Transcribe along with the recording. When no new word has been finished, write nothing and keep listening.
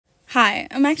Hi,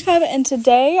 I'm MaxFab, and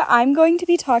today I'm going to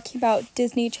be talking about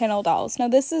Disney Channel dolls. Now,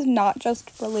 this is not just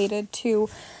related to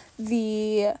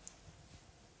the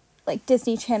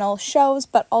Disney Channel shows,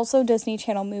 but also Disney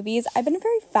Channel movies. I've been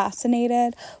very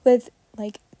fascinated with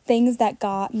things that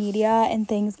got media and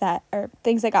things that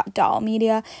got doll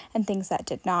media and things that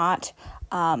did not.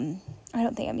 I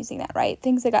don't think I'm using that right.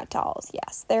 Things that got dolls.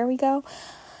 Yes, there we go.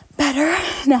 Better,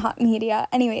 not media.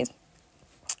 Anyways.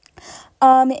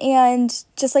 And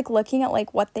just looking at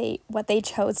what they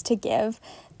chose to give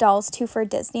dolls to for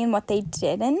Disney and what they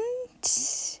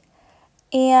didn't.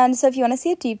 And so if you want to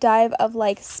see a deep dive of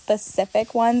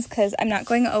specific ones, because I'm not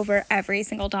going over every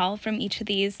single doll from each of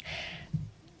these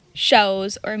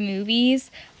shows or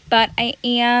movies, but I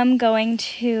am going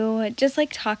to just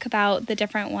talk about the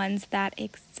different ones that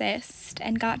exist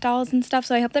and got dolls and stuff.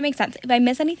 So I hope that makes sense. If I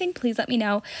miss anything, please let me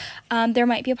know. There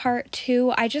might be a part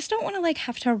 2. I just don't want to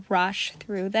have to rush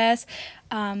through this.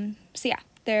 So yeah,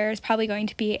 there's probably going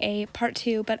to be a part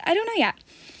 2, but I don't know yet.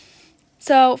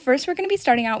 So first we're going to be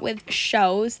starting out with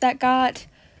shows that got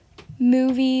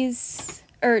movies,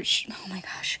 or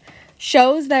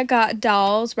shows that got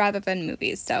dolls rather than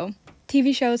movies. So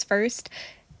TV shows first,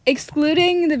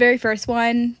 excluding the very first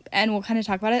one, and we'll kind of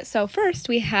talk about it. So first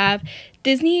we have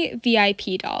Disney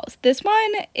VIP dolls. This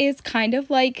one is kind of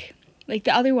like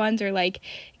the other ones are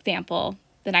example,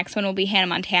 the next one will be Hannah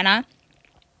Montana,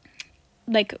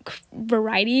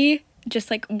 variety,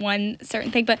 just one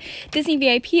certain thing, but Disney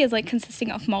VIP is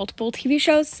consisting of multiple TV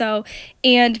shows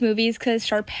and movies, because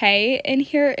Sharpay in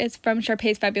here is from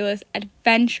Sharpay's Fabulous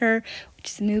Adventure, which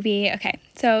is a movie. Okay,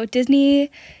 so Disney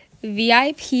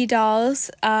VIP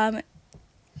dolls,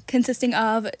 consisting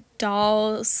of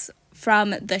dolls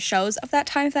from the shows of that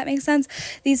time, if that makes sense.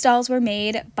 These dolls were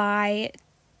made by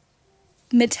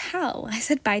Mattel. I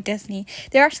said by Disney.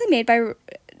 They're actually made by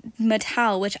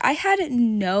Mattel, which I had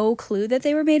no clue that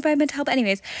they were made by Mattel. But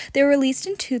anyways, they were released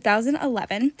in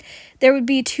 2011. There would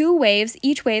be 2 waves,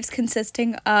 each wave's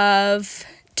consisting of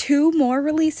 2 more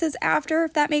releases after,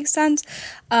 if that makes sense,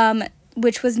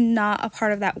 which was not a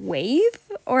part of that wave,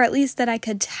 or at least that I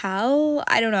could tell.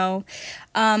 I don't know.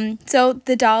 So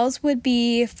the dolls would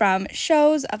be from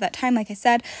shows of that time, like I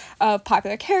said, of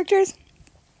popular characters.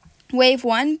 Wave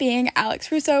 1 being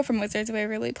Alex Russo from Wizards of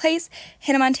Waverly Place,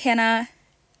 Hannah Montana,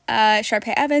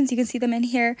 Sharpay Evans, you can see them in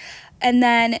here. And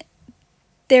then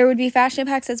there would be fashion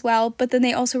packs as well, but then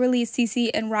they also released Cece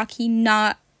and Rocky,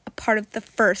 not a part of the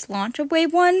first launch of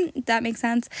Wave 1, if that makes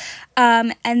sense.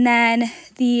 And then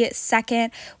the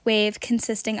second wave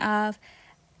consisting of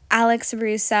Alex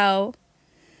Russo,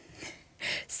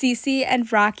 Cece,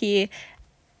 and Rocky.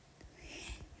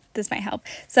 This might help.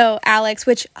 So Alex,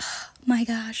 which, oh my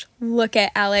gosh, look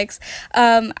at Alex.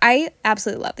 I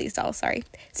absolutely love these dolls, sorry.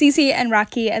 Cece and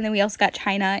Rocky, and then we also got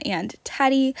China and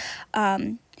Teddy,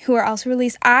 who are also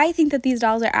released. I think that these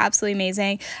dolls are absolutely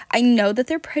amazing. I know that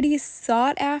they're pretty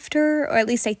sought after, or at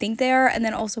least I think they are, and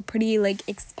then also pretty,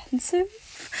 expensive.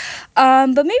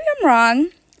 But maybe I'm wrong.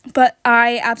 But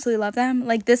I absolutely love them.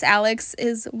 This Alex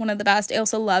is one of the best. I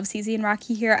also love Cece and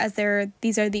Rocky here, as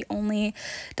these are the only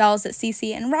dolls that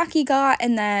Cece and Rocky got,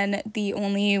 and then the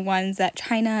only ones that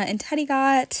China and Teddy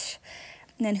got.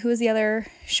 And then who was the other?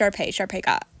 Sharpay. Sharpay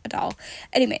got a doll.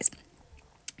 Anyways,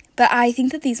 but I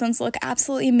think that these ones look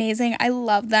absolutely amazing. I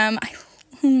love them. I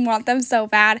want them so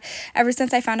bad. Ever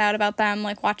since I found out about them,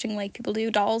 watching people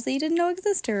do dolls that you didn't know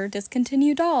existed, or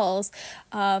discontinue dolls.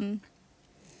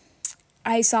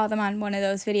 I saw them on one of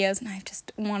those videos, and I've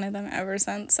just wanted them ever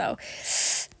since, so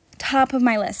top of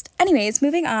my list. Anyways,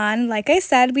 moving on, like I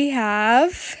said, we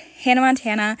have Hannah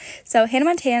Montana. So Hannah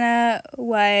Montana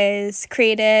was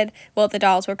created, well, the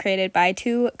dolls were created by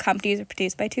 2 companies, or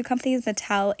produced by 2 companies,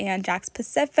 Mattel and Jakks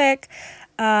Pacific.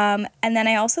 And then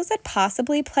I also said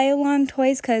possibly Play Along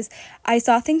Toys, because I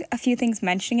saw a few things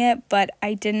mentioning it, but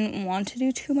I didn't want to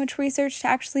do too much research to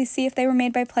actually see if they were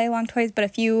made by Play Along Toys, but a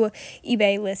few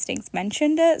eBay listings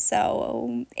mentioned it.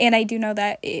 So, and I do know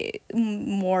that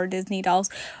more Disney dolls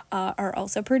are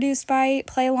also produced by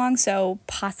Play Along, so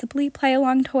possibly Play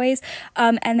Along Toys.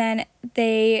 And then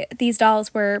these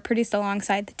dolls were produced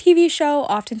alongside the TV show,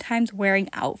 oftentimes wearing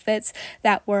outfits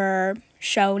that were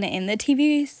shown in the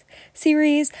TV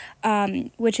series,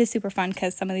 which is super fun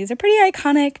because some of these are pretty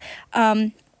iconic.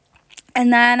 And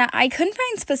then I couldn't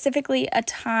find specifically a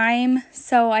time,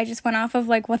 so I just went off of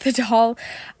what the doll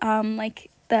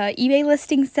the eBay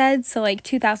listing said. So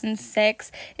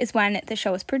 2006 is when the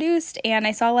show was produced, and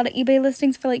I saw a lot of eBay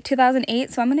listings for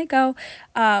 2008, so I'm gonna go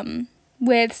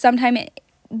with sometime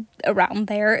around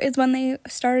there is when they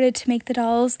started to make the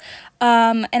dolls.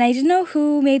 And I didn't know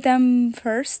who made them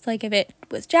first, like if it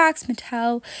was Jakks,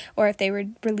 Mattel, or if they were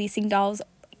releasing dolls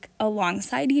like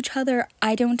alongside each other.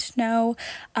 I don't know.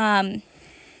 But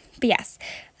yes,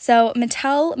 so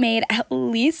Mattel made at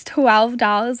least 12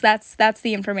 dolls. That's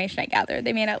the information I gathered.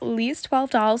 They made at least 12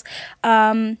 dolls,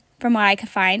 from what I could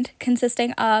find,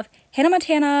 consisting of Hannah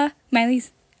Montana,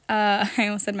 I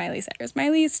almost said Miley Cyrus,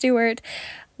 Miley Stewart,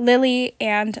 Lily,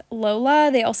 and Lola.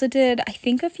 They also did, I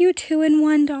think, a few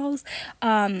 2-in-1 dolls.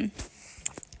 And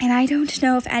I don't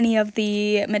know if any of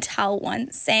the Mattel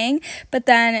ones sang, but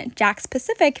then Jakks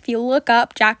Pacific, if you look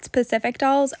up Jakks Pacific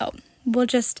dolls, we'll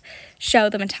just show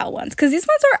the Mattel ones, because these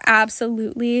ones are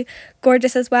absolutely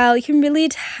gorgeous as well. You can really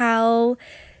tell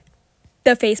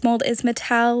the face mold is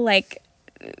Mattel. Like,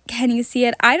 can you see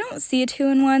it? I don't see a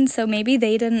 2-in-1, so maybe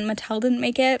Mattel didn't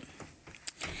make it.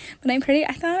 But I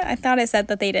thought I said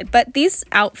that they did. But these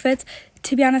outfits,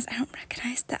 to be honest, I don't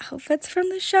recognize the outfits from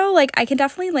the show. Like, I can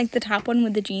definitely, like, the top one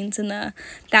with the jeans and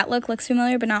that look looks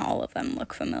familiar, but not all of them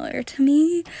look familiar to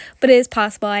me. But it is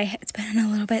possible. It's been a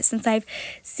little bit since I've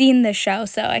seen the show,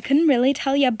 so I couldn't really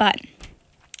tell you. But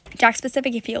Jakks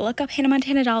Pacific, if you look up Hannah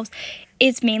Montana dolls,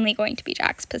 it's mainly going to be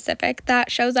Jakks Pacific that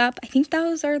shows up. I think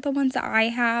those are the ones that I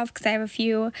have, because I have a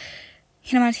few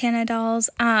Hannah Montana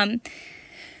dolls.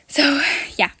 So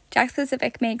yeah, Jakks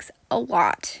Pacific makes a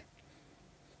lot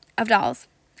of dolls.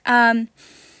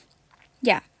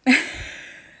 Yeah.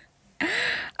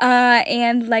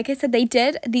 And like I said,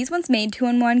 these ones made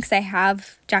 2-in-1, because I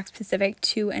have Jakks Pacific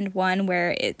 2-in-1,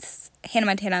 where it's Hannah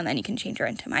Montana and then you can change her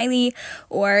into Miley,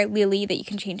 or Lily that you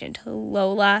can change into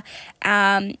Lola.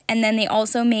 And then they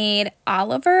also made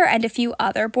Oliver and a few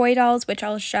other boy dolls, which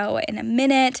I'll show in a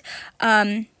minute.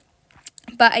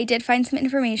 But I did find some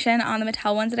information on the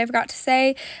Mattel ones that I forgot to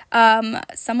say.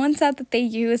 Someone said that they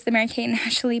used the Mary-Kate and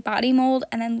Ashley body mold,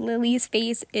 and then Lily's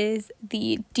face is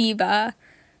the diva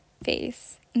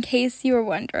face, in case you were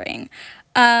wondering.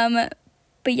 But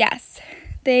yes,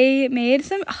 they made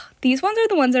some, these ones are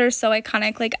the ones that are so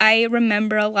iconic. Like, I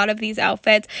remember a lot of these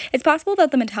outfits. It's possible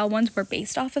that the Mattel ones were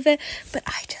based off of it, but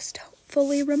I just don't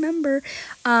fully remember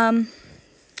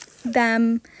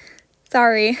them.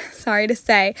 Sorry to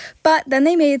say. But then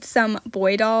they made some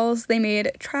boy dolls. They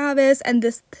made Travis, and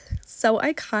this, so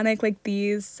iconic, like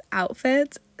these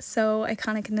outfits, so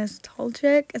iconic and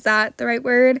nostalgic. Is that the right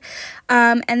word?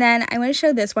 And then I want to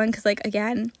show this one, because, like,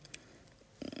 again,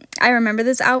 I remember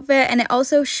this outfit, and it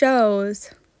also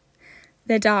shows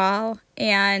the doll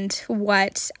and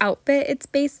what outfit it's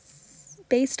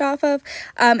based off of.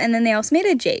 And then they also made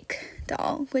a Jake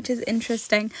doll, which is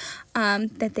interesting,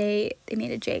 that they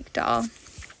made a Jake doll.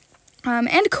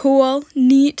 And cool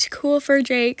for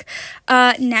Jake.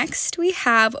 Next we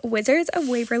have Wizards of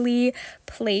Waverly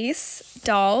Place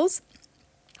dolls.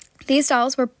 These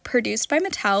dolls were produced by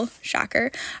Mattel,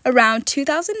 shocker, around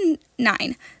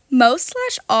 2009.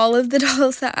 Most/all of the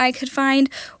dolls that I could find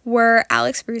were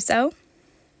Alex Russo.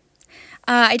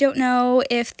 I don't know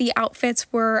if the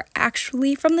outfits were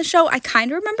actually from the show. I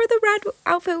kind of remember the red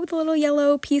outfit with a little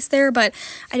yellow piece there, but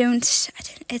I didn't,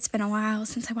 it's been a while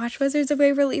since I watched Wizards of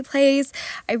Waverly Place.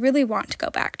 I really want to go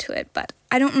back to it, but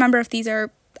I don't remember if these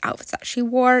are outfits that she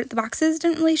wore. The boxes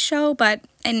didn't really show, but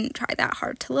I didn't try that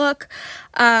hard to look.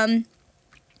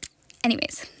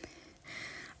 Anyways.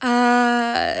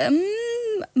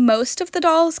 Most of the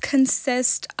dolls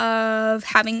consist of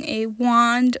having a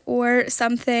wand or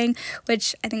something,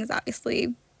 which I think is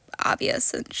obviously obvious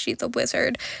since she's a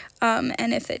wizard.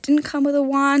 And if it didn't come with a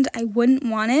wand, I wouldn't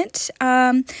want it.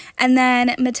 And then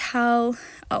Mattel,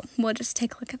 we'll just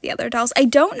take a look at the other dolls. I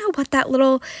don't know what that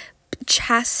little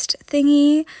chest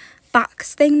thingy,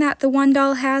 box thing that the one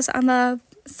doll has on the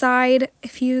side,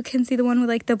 if you can see the one with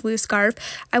like the blue scarf.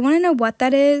 I want to know what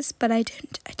that is, but I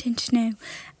didn't know.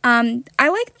 I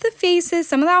like the faces.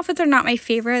 Some of the outfits are not my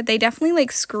favorite. They definitely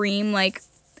like scream like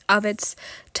of its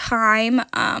time.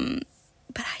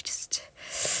 But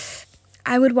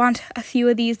I would want a few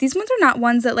of these. These ones are not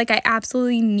ones that like I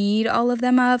absolutely need all of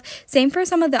them of. Same for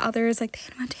some of the others, like the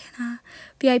Hannah Montana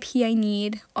VIP, I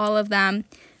need all of them.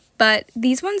 But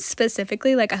these ones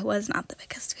specifically, like, I was not the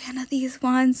biggest fan of these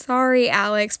ones. Sorry,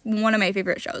 Alex. One of my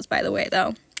favorite shows, by the way,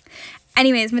 though.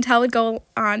 Anyways, Mattel would go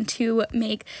on to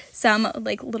make some,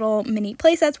 like, little mini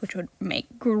playsets, which would make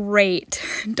great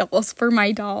dolls for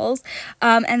my dolls.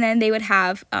 And then they would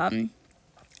have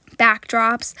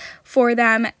backdrops for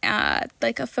them,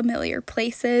 like, of familiar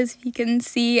places you can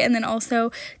see. And then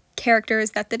also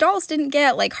characters that the dolls didn't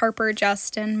get, like Harper,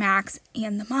 Justin, Max,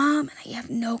 and the mom. And I have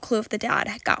no clue if the dad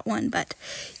had got one, but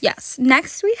yes.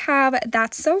 Next we have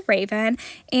That's So Raven,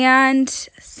 and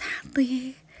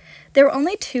sadly There were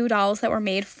only 2 dolls that were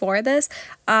made for this,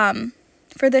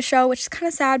 for the show, which is kind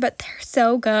of sad, but they're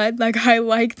so good. Like, I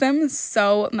like them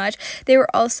so much. They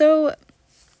were also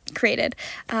created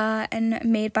and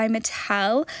made by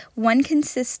Mattel, one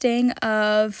consisting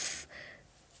of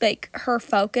like her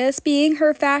focus being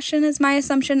her fashion is my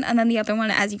assumption, and then the other one,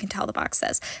 as you can tell, the box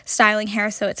says styling hair,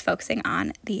 so it's focusing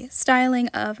on the styling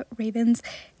of Raven's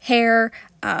hair.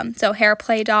 So hair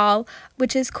play doll,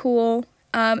 which is cool.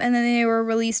 And then they were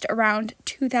released around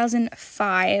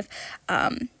 2005.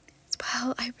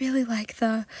 Well, I really like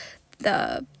the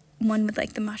one with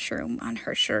like the mushroom on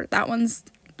her shirt. That one's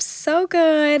so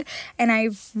good, and I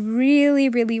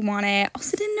really want it.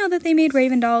 Also didn't know that they made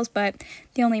Raven dolls, but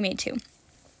they only made 2.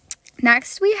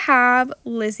 Next we have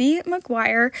Lizzie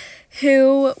McGuire,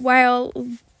 who, while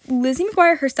Lizzie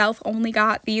McGuire herself only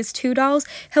got these 2 dolls,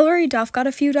 Hilary Duff got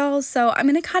a few dolls, so I'm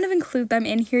going to kind of include them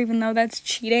in here even though that's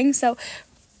cheating. So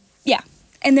yeah,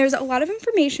 and there's a lot of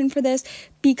information for this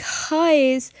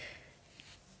because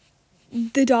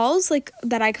the dolls like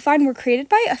that I could find were created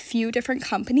by a few different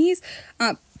companies,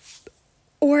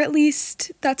 or at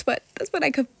least that's what I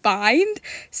could find.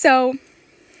 So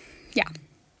yeah.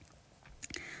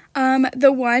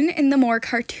 The one in the more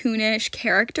cartoonish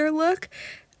character look,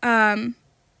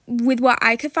 with what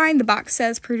I could find, the box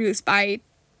says produced by,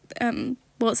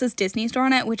 well, it says Disney Store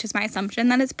on it, which is my assumption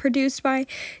that it's produced by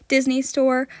Disney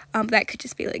Store. That could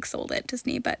just be like sold at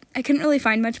Disney, but I couldn't really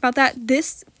find much about that.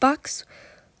 This box,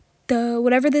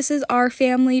 whatever this is, Our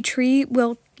Family Tree,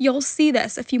 you'll see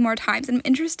this a few more times. I'm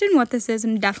interested in what this is.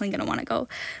 I'm definitely going to want to go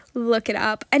look it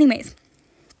up. Anyways,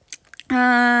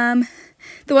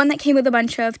 the one that came with a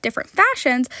bunch of different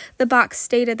fashions, the box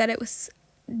stated that it was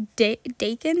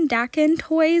Dakin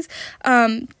Toys,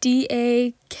 Dakin.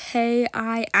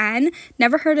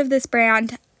 Never heard of this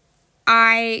brand.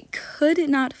 I could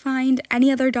not find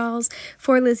any other dolls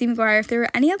for Lizzie McGuire. If there were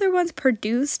any other ones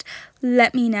produced,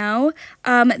 let me know.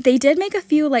 They did make a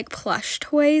few like plush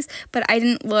toys, but I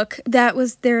didn't look.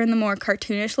 They're in the more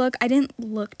cartoonish look. I didn't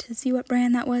look to see what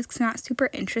brand that was because I'm not super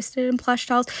interested in plush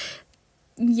dolls.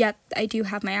 Yet I do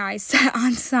have my eyes set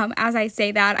on some. As I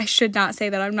say that, I should not say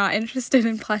that I'm not interested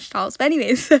in plush dolls. But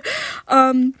anyways,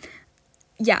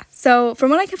 yeah, so from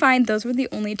what I can find, those were the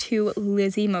only 2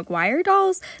 Lizzie McGuire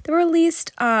dolls that were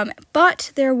released.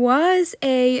 But there was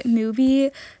a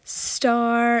movie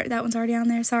star, that one's already on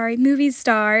there, sorry, movie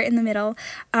star in the middle.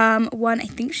 One, I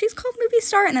think she's called Movie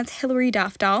Star, and that's Hilary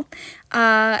Duff doll.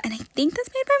 And I think that's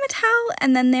made by Mattel.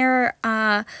 And then there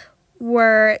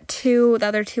were the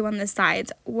other 2 on the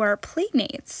sides were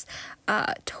Playmates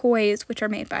toys, which are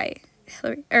made by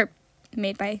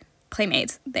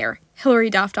Playmates. They're Hilary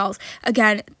Duff dolls.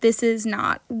 Again, this is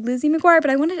not Lizzie McGuire,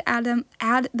 but I wanted to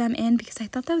add them in because I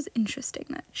thought that was interesting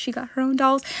that she got her own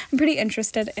dolls. I'm pretty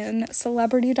interested in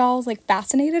celebrity dolls, like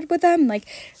fascinated with them, like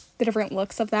the different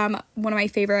looks of them. One of my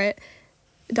favorite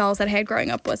dolls that I had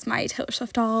growing up was my Taylor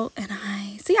Swift doll, and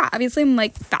so yeah, obviously I'm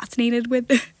like fascinated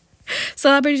with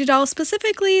celebrity dolls,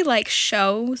 specifically like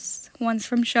ones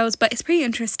from shows, but it's pretty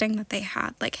interesting that they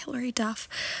had like Hilary Duff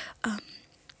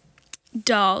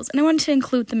dolls, and I wanted to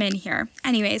include them in here.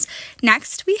 Anyways,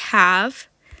 next we have,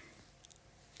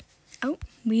 oh,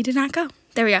 we did not go.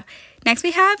 There we go. Next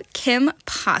we have Kim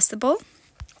Possible.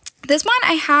 This one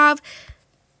I have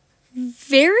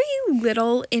very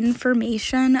little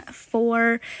information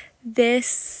for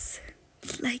this,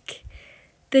 like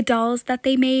the dolls that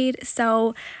they made,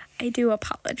 so I do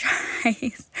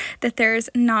apologize that there's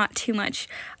not too much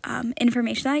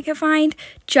information that I could find.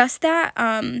 Just that,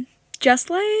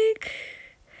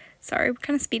 sorry, we're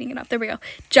kind of speeding it up. There we go.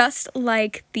 Just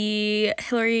like the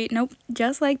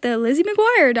Lizzie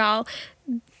McGuire doll,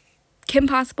 Kim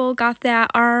Possible got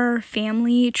that Our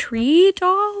Family Tree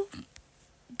doll.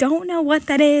 Don't know what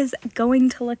that is. Going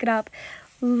to look it up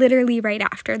literally right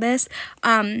after this.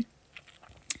 And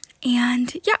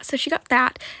yeah, so she got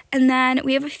that. And then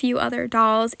we have a few other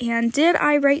dolls. And did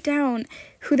I write down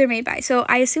who they're made by? So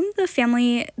I assume the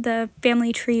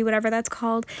family tree, whatever that's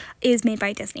called, is made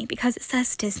by Disney because it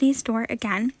says Disney Store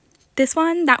again.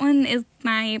 That one is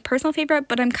my personal favorite,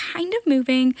 but I'm kind of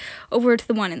moving over to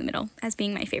the one in the middle as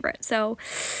being my favorite. So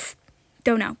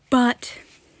don't know. But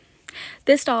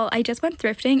this doll, I just went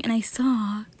thrifting and I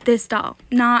saw this doll,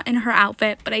 not in her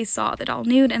outfit, but I saw the doll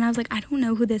nude and I was like, I don't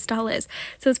know who this doll is.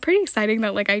 So it's pretty exciting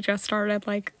that like I just started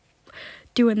like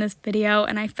doing this video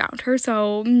and I found her.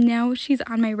 So now she's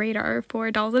on my radar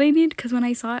for dolls that I need, because when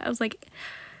I saw it, I was like,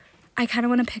 I kind of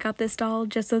want to pick up this doll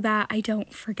just so that I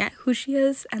don't forget who she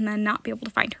is and then not be able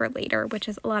to find her later, which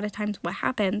is a lot of times what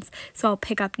happens. So I'll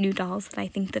pick up new dolls that I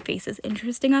think the face is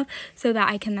interesting of so that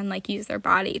I can then like use their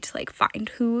body to like find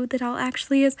who the doll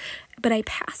actually is. But I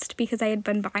passed because I had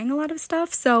been buying a lot of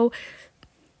stuff, so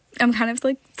I'm kind of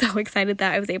like so excited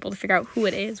that I was able to figure out who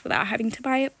it is without having to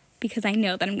buy it, because I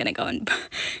know that I'm gonna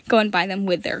go and buy them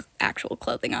with their actual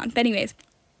clothing on. But anyways,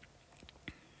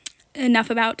 enough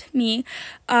about me.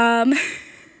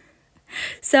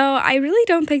 So I really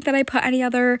don't think that I put any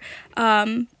other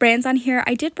brands on here.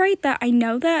 I did write that I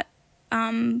know that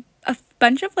a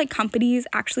bunch of like companies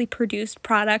actually produced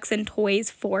products and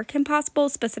toys for Kim Possible.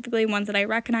 Specifically, ones that I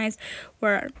recognized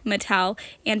were Mattel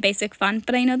and Basic Fun,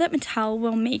 but I know that Mattel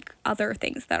will make other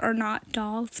things that are not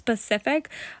doll specific,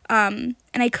 and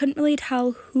I couldn't really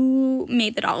tell who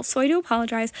made the dolls, so I do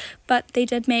apologize, but they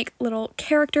did make little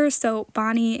characters, so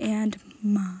Bonnie and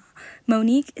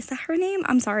Monique, is that her name?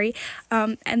 I'm sorry.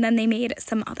 And then they made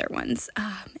some other ones,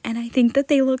 and I think that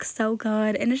they look so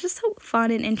good, and it's just so fun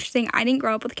and interesting. I didn't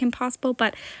grow up with Kim Possible,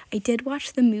 but I did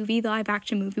watch the movie, the live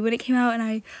action movie, when it came out, and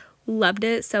I loved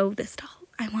it. So this doll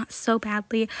I want so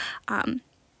badly.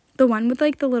 The one with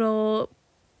like the little,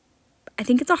 I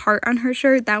think it's a heart on her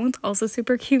shirt, that one's also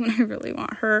super cute, and I really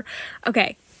want her.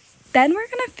 Okay, then we're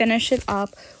gonna finish it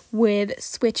up with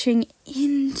switching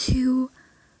into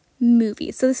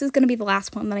movies. So this is going to be the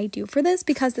last one that I do for this,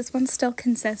 because this one still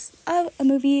consists of a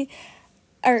movie,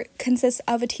 or consists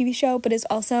of a TV show, but is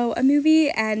also a movie,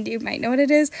 and you might know what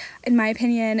it is. In my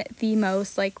opinion, the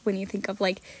most, like, when you think of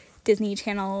like Disney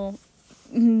Channel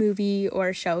movie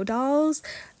or show dolls,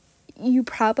 you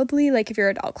probably, like, if you're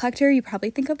a doll collector, you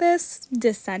probably think of this,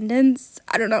 Descendants.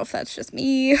 I don't know if that's just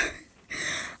me,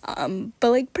 but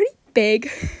like pretty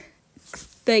big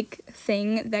like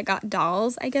thing that got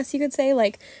dolls, I guess you could say,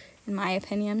 like, in my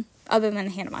opinion, other than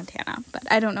Hannah Montana.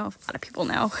 But I don't know if a lot of people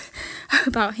know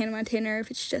about Hannah Montana, or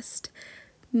if it's just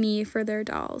me for their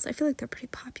dolls. I feel like they're pretty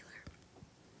popular.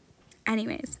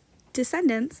 Anyways,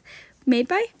 Descendants, made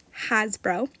by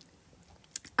Hasbro,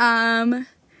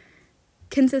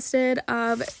 consisted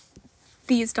of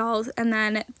these dolls, and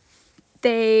then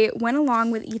they went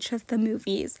along with each of the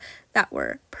movies that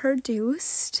were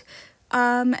produced.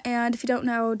 And if you don't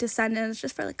know Descendants,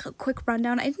 just for like a quick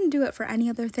rundown, I didn't do it for any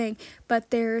other thing, but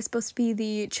they're supposed to be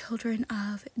the children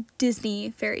of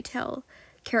Disney fairy tale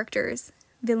characters,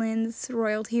 villains,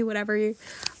 royalty, whatever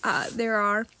there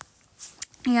are.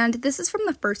 And this is from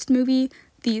the first movie,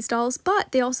 these dolls,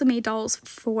 but they also made dolls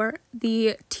for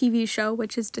the TV show,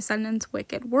 which is Descendants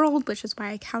Wicked World, which is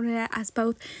why I counted it as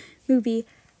both movie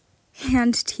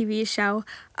and TV show.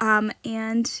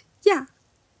 And yeah,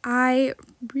 I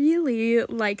really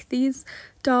like these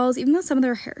dolls, even though some of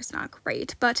their hair is not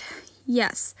great. But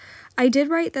yes, I did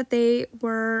write that they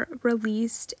were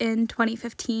released in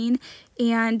 2015,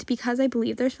 and because I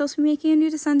believe they're supposed to be making a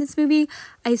new Descendants movie,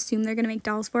 I assume they're going to make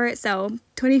dolls for it. So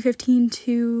 2015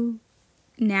 to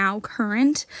now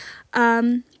current.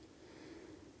 Yeah,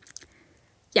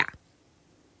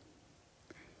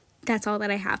 that's all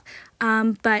that I have.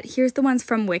 But here's the ones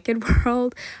from Wicked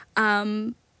World.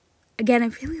 Again, I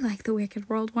really like the Wicked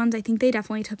World ones. I think they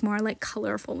definitely took more like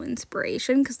colorful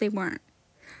inspiration, because they weren't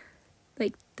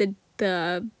like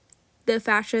the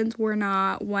fashions were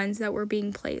not ones that were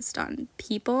being placed on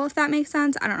people, if that makes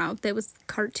sense. I don't know. That was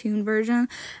cartoon version.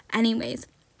 Anyways,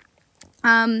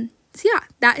 so yeah,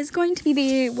 that is going to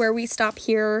be where we stop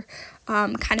here,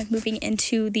 kind of moving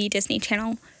into the Disney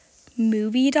Channel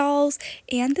movie dolls.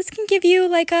 And this can give you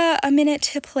like a minute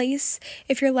to place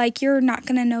if you're like, you're not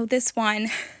gonna know this one.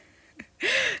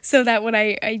 So that when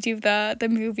I do the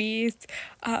movies,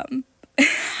 I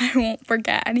won't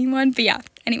forget anyone. But yeah,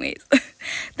 anyways,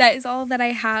 that is all that I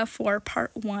have for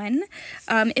part 1.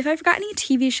 If I've got any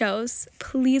TV shows,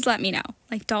 please let me know,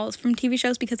 like dolls from TV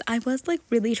shows, because I was like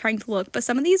really trying to look, but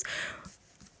some of these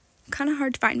kind of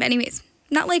hard to find. But anyways,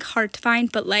 not like hard to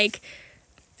find, but like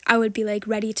I would be like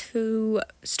ready to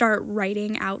start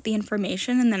writing out the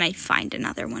information, and then I'd find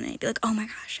another one and I'd be like, oh my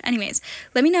gosh. Anyways,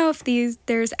 let me know if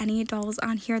there's any dolls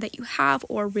on here that you have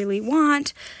or really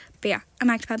want. But yeah, I'm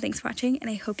Octopod. Thanks for watching, and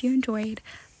I hope you enjoyed.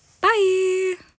 Bye!